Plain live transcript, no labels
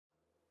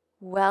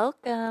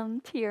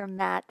Welcome to your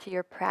mat, to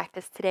your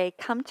practice today.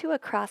 Come to a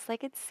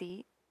cross-legged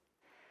seat,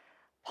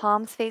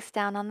 palms face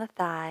down on the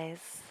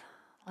thighs.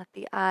 Let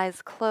the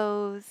eyes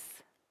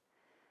close,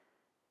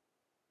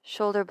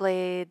 shoulder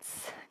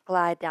blades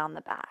glide down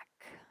the back.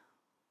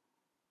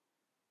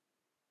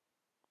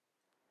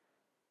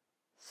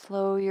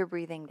 Slow your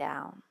breathing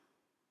down.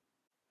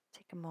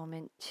 Take a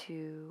moment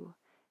to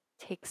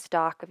take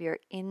stock of your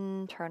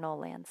internal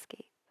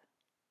landscape.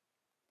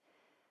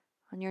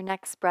 On your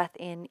next breath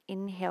in,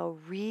 inhale,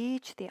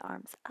 reach the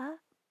arms up.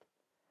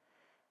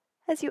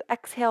 As you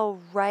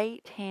exhale,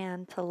 right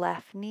hand to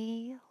left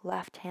knee,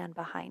 left hand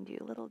behind you,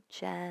 little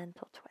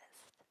gentle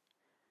twist.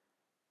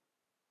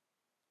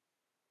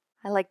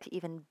 I like to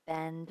even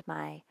bend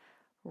my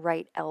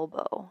right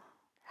elbow,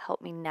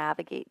 help me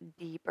navigate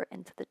deeper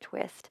into the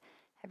twist.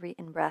 Every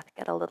in-breath,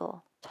 get a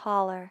little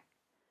taller.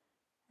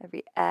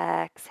 Every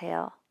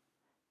exhale,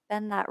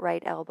 bend that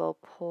right elbow,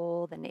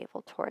 pull the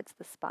navel towards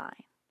the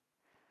spine.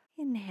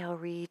 Inhale,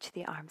 reach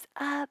the arms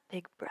up,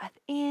 big breath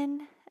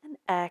in, and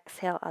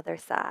exhale, other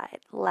side,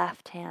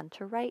 left hand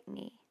to right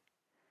knee.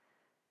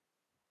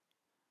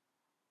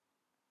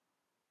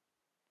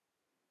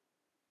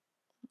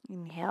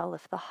 Inhale,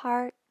 lift the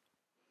heart.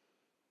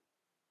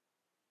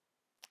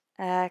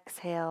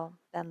 Exhale,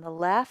 bend the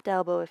left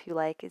elbow if you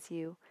like as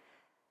you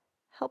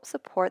help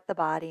support the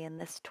body in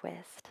this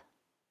twist.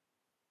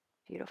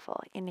 Beautiful.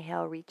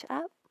 Inhale, reach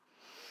up.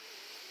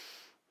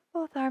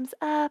 Both arms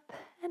up,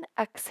 and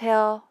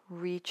exhale,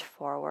 reach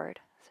forward.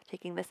 So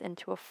taking this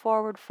into a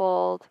forward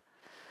fold.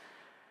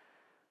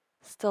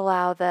 Just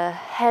allow the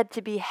head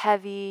to be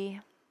heavy.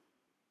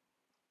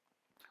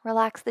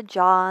 Relax the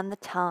jaw and the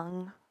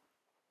tongue.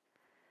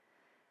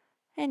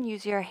 And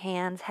use your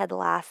hands, head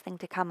last thing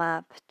to come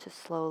up, to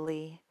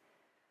slowly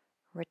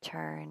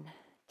return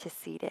to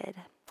seated.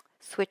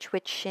 Switch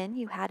which shin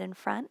you had in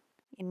front.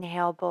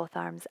 Inhale, both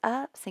arms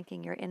up,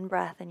 sinking your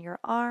in-breath in your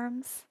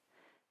arms.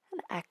 And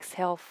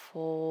exhale,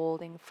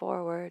 folding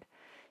forward.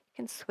 You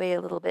can sway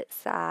a little bit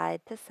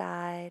side to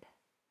side.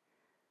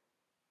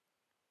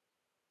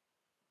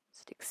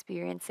 Just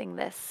experiencing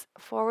this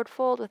forward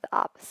fold with the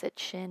opposite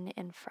shin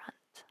in front.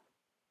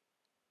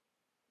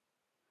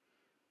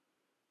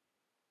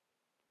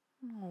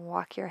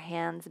 Walk your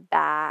hands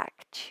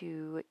back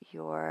to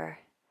your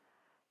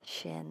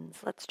shins.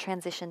 Let's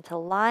transition to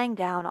lying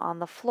down on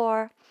the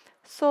floor.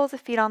 Soles of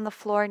feet on the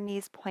floor,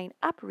 knees point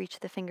up, reach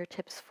the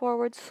fingertips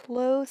forward,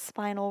 slow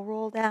spinal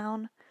roll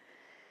down.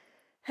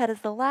 Head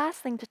is the last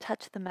thing to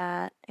touch the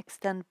mat.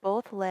 Extend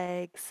both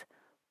legs,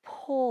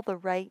 pull the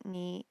right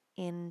knee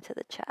into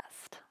the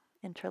chest.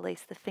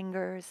 Interlace the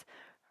fingers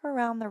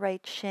around the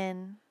right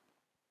shin.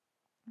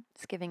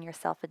 Just giving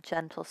yourself a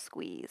gentle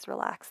squeeze.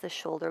 Relax the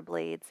shoulder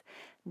blades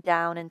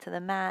down into the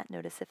mat.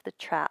 Notice if the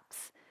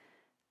traps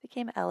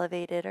became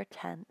elevated or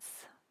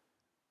tense.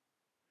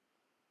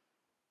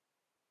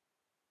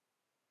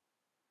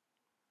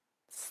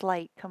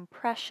 Slight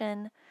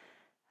compression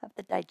of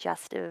the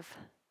digestive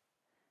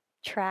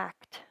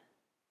tract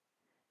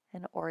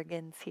and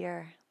organs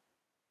here.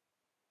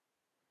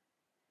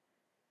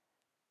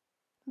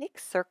 Make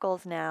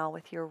circles now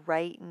with your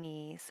right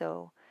knee.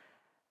 So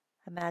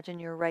imagine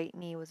your right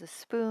knee was a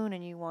spoon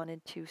and you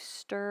wanted to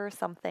stir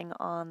something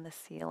on the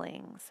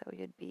ceiling. So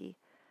you'd be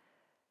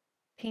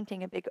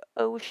painting a big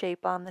O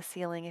shape on the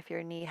ceiling if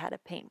your knee had a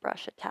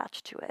paintbrush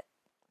attached to it.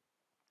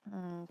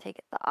 Take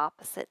it the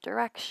opposite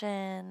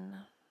direction.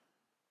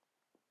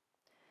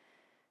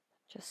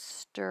 Just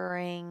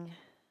stirring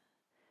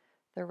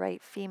the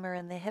right femur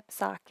in the hip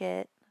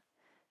socket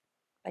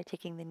by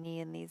taking the knee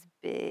in these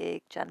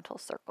big, gentle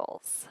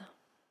circles.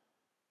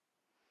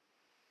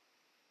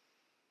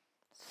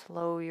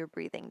 Slow your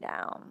breathing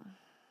down.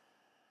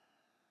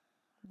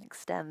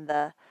 Extend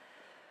the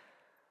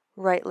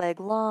right leg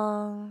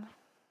long.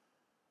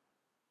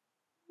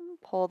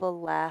 Pull the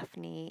left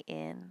knee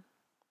in.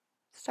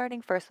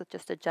 Starting first with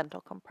just a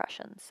gentle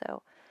compression.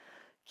 So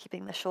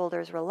keeping the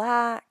shoulders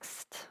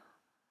relaxed,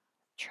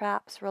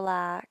 traps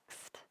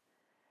relaxed.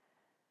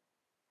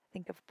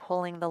 Think of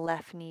pulling the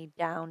left knee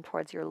down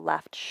towards your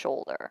left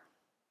shoulder.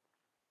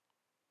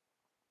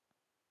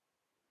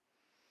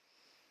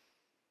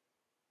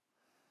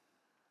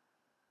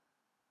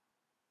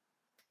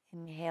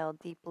 Inhale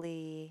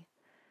deeply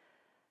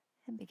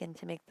and begin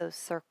to make those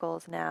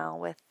circles now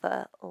with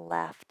the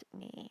left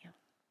knee.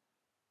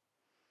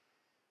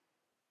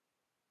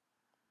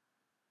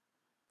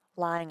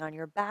 Lying on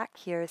your back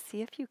here,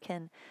 see if you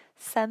can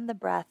send the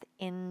breath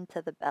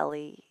into the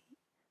belly.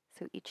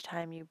 So each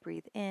time you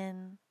breathe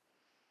in,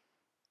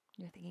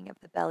 you're thinking of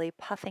the belly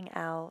puffing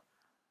out.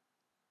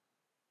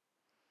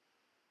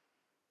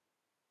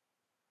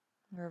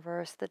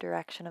 Reverse the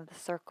direction of the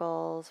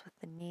circles with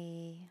the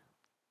knee.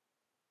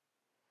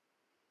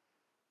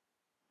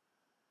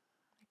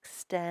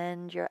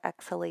 Extend your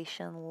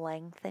exhalation,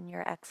 lengthen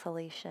your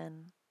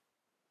exhalation.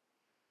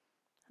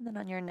 And then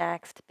on your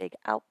next big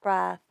out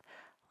breath,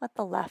 let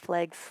the left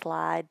leg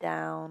slide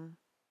down.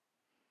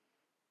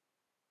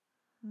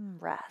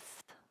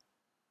 Rest.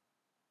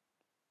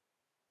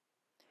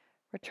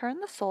 Return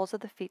the soles of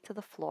the feet to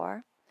the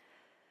floor.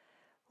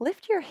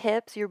 Lift your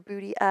hips, your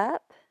booty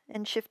up,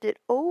 and shift it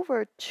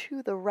over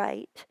to the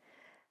right,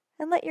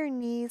 and let your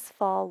knees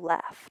fall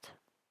left.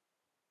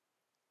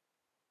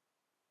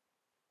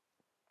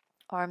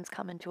 Arms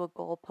come into a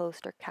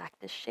goalpost or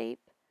cactus shape.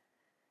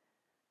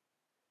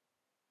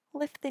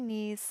 Lift the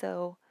knees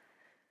so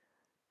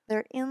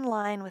they're in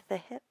line with the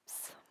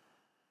hips.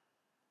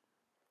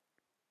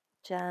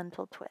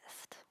 Gentle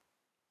twist.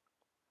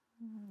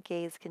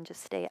 Gaze can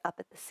just stay up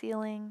at the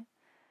ceiling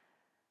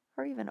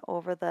or even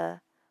over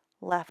the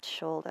left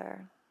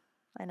shoulder.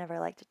 I never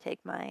like to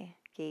take my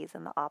gaze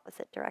in the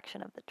opposite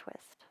direction of the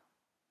twist.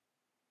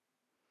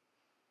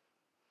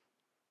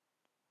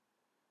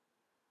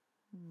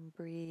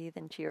 Breathe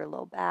into your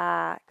low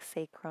back,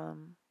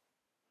 sacrum.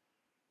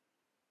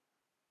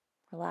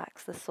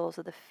 Relax the soles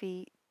of the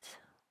feet.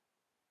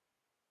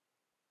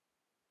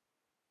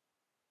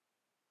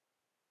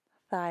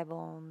 Thigh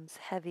bones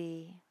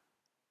heavy.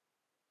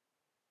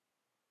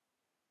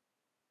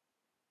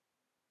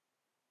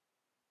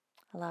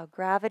 Allow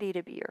gravity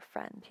to be your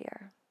friend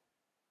here.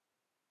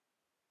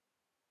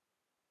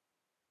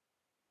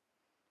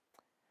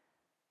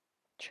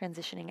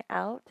 Transitioning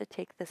out to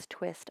take this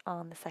twist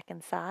on the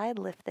second side.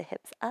 Lift the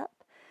hips up.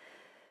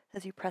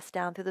 As you press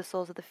down through the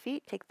soles of the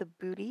feet, take the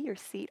booty, your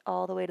seat,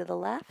 all the way to the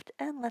left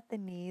and let the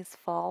knees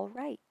fall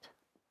right.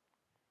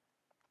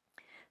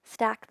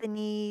 Stack the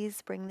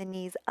knees, bring the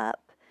knees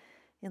up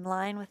in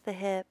line with the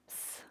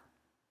hips.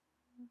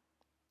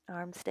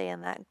 Arms stay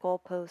in that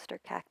goalpost or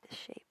cactus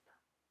shape.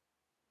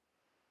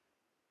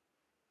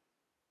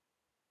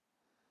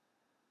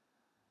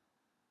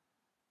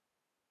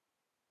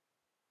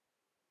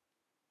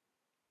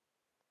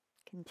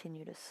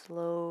 Continue to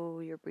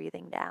slow your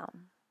breathing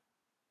down.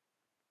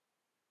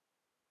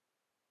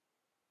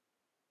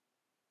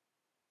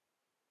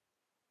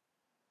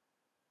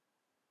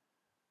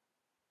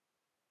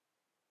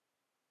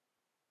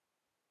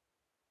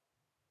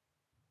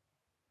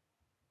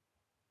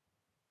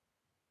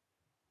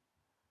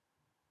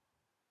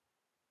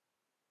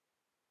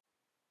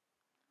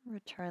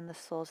 Return the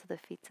soles of the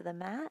feet to the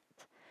mat.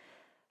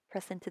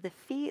 Press into the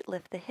feet,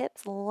 lift the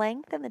hips,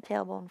 lengthen the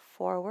tailbone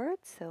forward,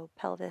 so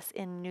pelvis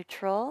in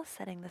neutral,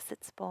 setting the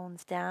sits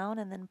bones down,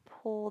 and then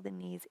pull the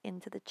knees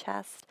into the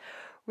chest.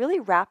 Really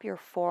wrap your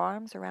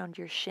forearms around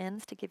your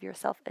shins to give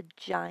yourself a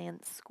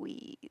giant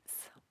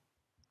squeeze.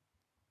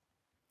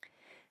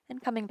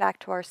 And coming back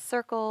to our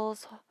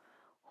circles,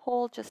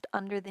 hold just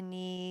under the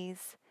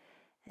knees,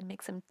 and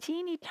make some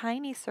teeny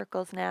tiny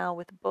circles now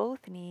with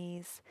both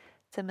knees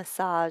to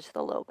massage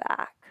the low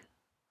back.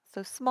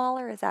 So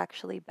smaller is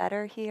actually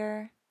better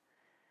here.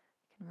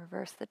 You can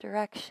reverse the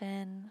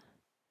direction.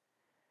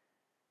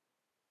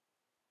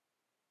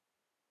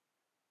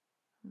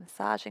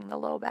 Massaging the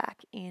low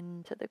back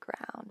into the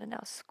ground. And now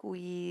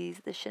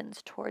squeeze the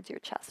shins towards your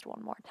chest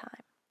one more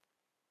time.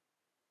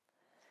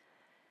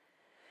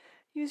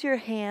 Use your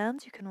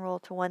hands. You can roll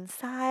to one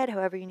side,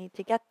 however you need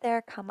to get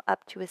there. Come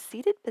up to a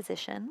seated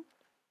position.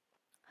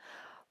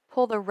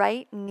 Pull the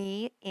right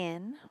knee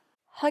in.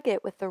 Hug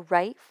it with the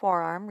right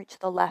forearm. Reach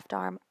the left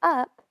arm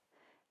up.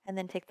 And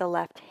then take the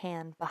left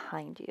hand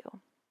behind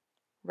you.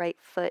 Right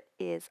foot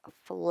is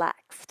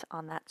flexed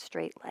on that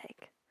straight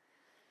leg.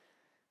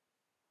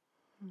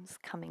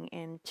 Just coming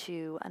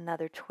into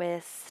another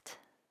twist.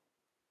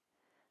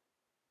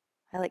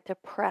 I like to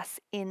press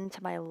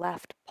into my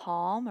left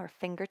palm or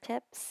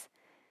fingertips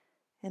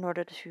in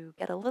order to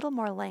get a little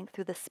more length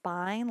through the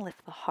spine,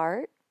 lift the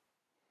heart.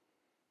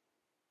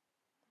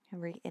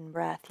 Every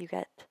in-breath you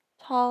get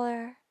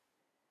taller.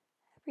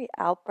 Every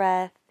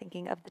out-breath,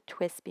 thinking of the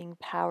twist being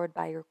powered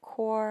by your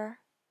core.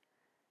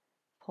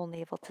 Pull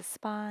navel to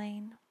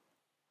spine.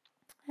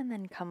 And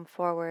then come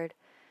forward,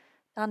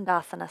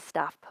 Dandasana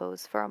staff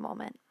pose for a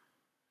moment.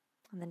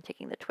 And then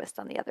taking the twist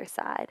on the other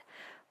side.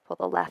 Pull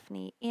the left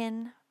knee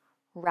in,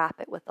 wrap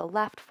it with the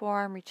left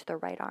forearm, reach the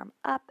right arm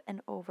up and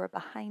over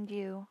behind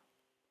you.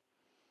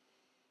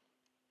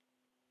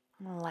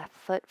 And the left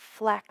foot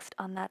flexed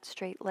on that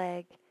straight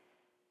leg,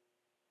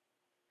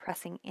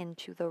 pressing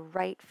into the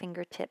right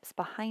fingertips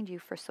behind you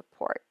for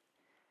support.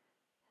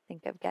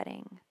 Think of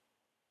getting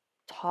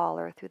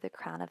taller through the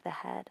crown of the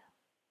head.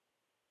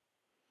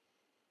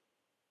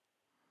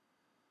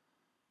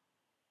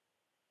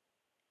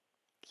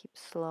 Keep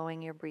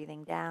slowing your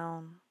breathing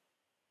down.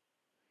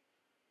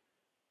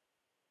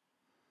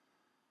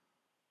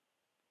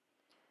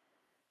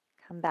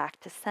 Come back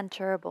to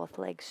center, both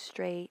legs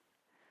straight.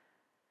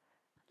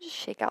 Just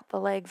shake out the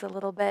legs a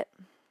little bit.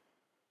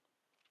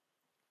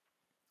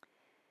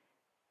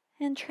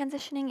 And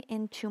transitioning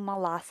into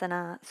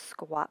Malasana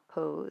squat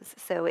pose.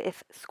 So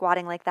if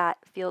squatting like that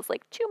feels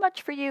like too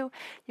much for you,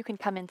 you can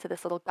come into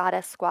this little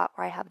goddess squat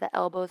where I have the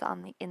elbows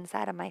on the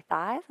inside of my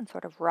thighs and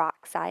sort of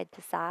rock side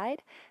to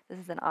side. This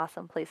is an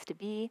awesome place to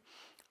be.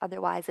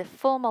 Otherwise, if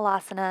full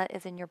Malasana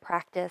is in your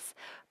practice,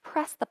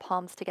 press the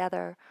palms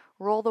together,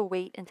 roll the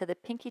weight into the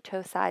pinky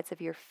toe sides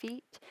of your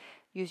feet,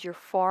 use your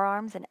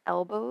forearms and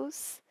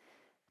elbows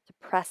to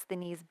Press the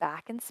knees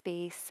back in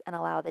space and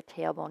allow the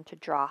tailbone to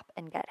drop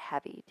and get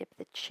heavy. Dip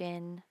the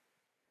chin.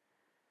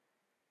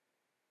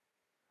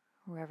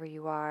 Wherever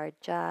you are,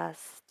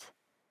 just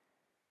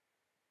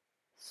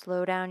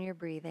slow down your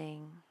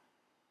breathing.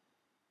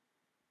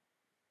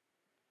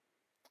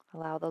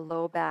 Allow the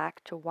low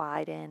back to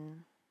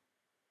widen.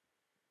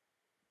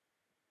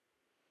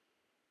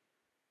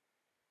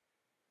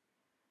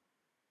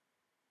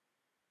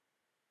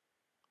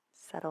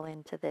 Settle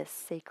into this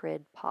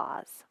sacred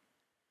pause.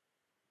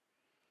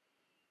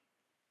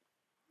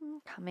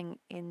 Coming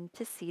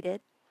into seated.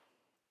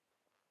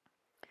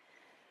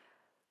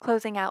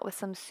 Closing out with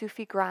some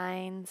Sufi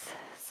grinds,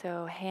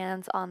 so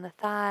hands on the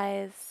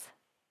thighs.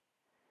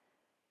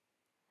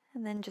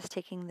 And then just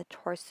taking the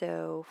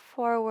torso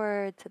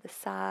forward to the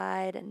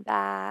side and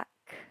back.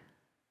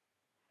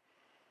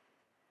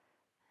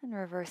 And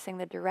reversing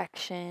the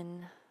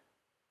direction.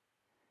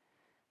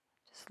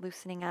 Just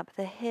loosening up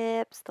the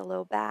hips, the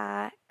low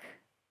back.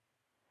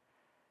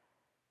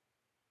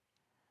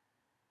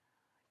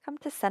 Come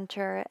to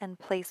center and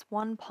place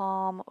one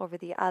palm over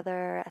the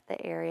other at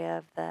the area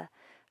of the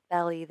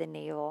belly, the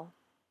navel.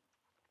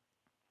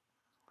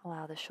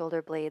 Allow the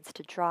shoulder blades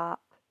to drop,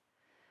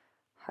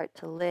 heart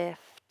to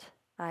lift,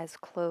 eyes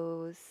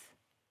close.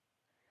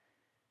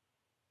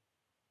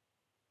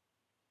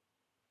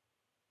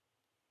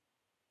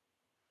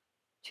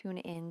 Tune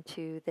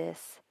into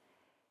this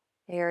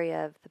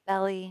area of the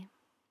belly,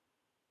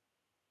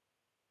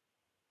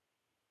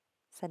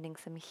 sending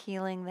some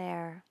healing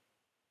there.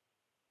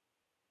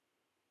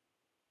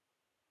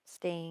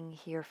 Staying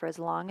here for as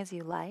long as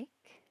you like,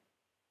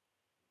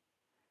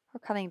 or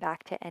coming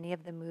back to any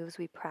of the moves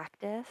we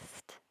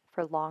practiced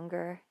for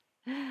longer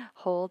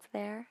holds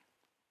there.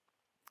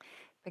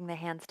 Bring the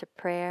hands to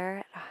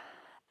prayer,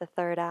 the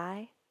third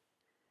eye.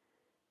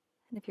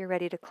 And if you're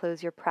ready to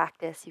close your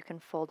practice, you can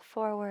fold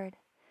forward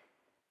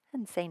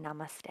and say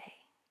namaste.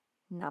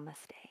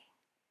 Namaste.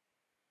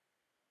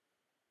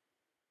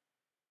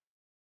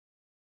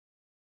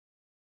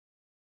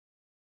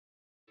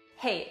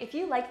 Hey, if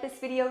you like this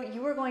video,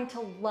 you are going to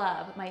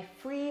love my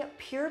free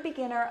Pure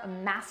Beginner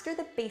Master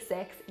the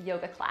Basics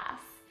yoga class.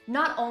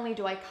 Not only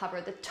do I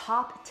cover the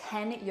top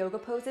 10 yoga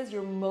poses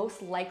you're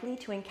most likely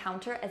to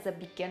encounter as a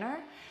beginner,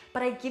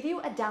 but I give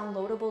you a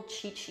downloadable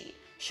cheat sheet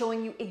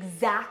showing you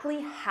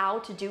exactly how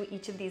to do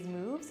each of these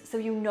moves so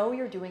you know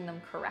you're doing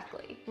them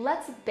correctly.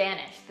 Let's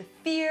banish the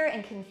fear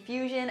and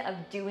confusion of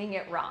doing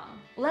it wrong.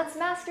 Let's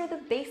master the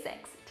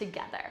basics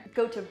together.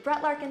 Go to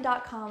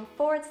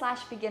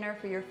brettlarkin.com/beginner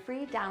for your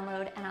free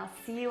download, and I'll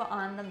see you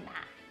on the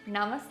mat.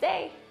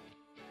 Namaste.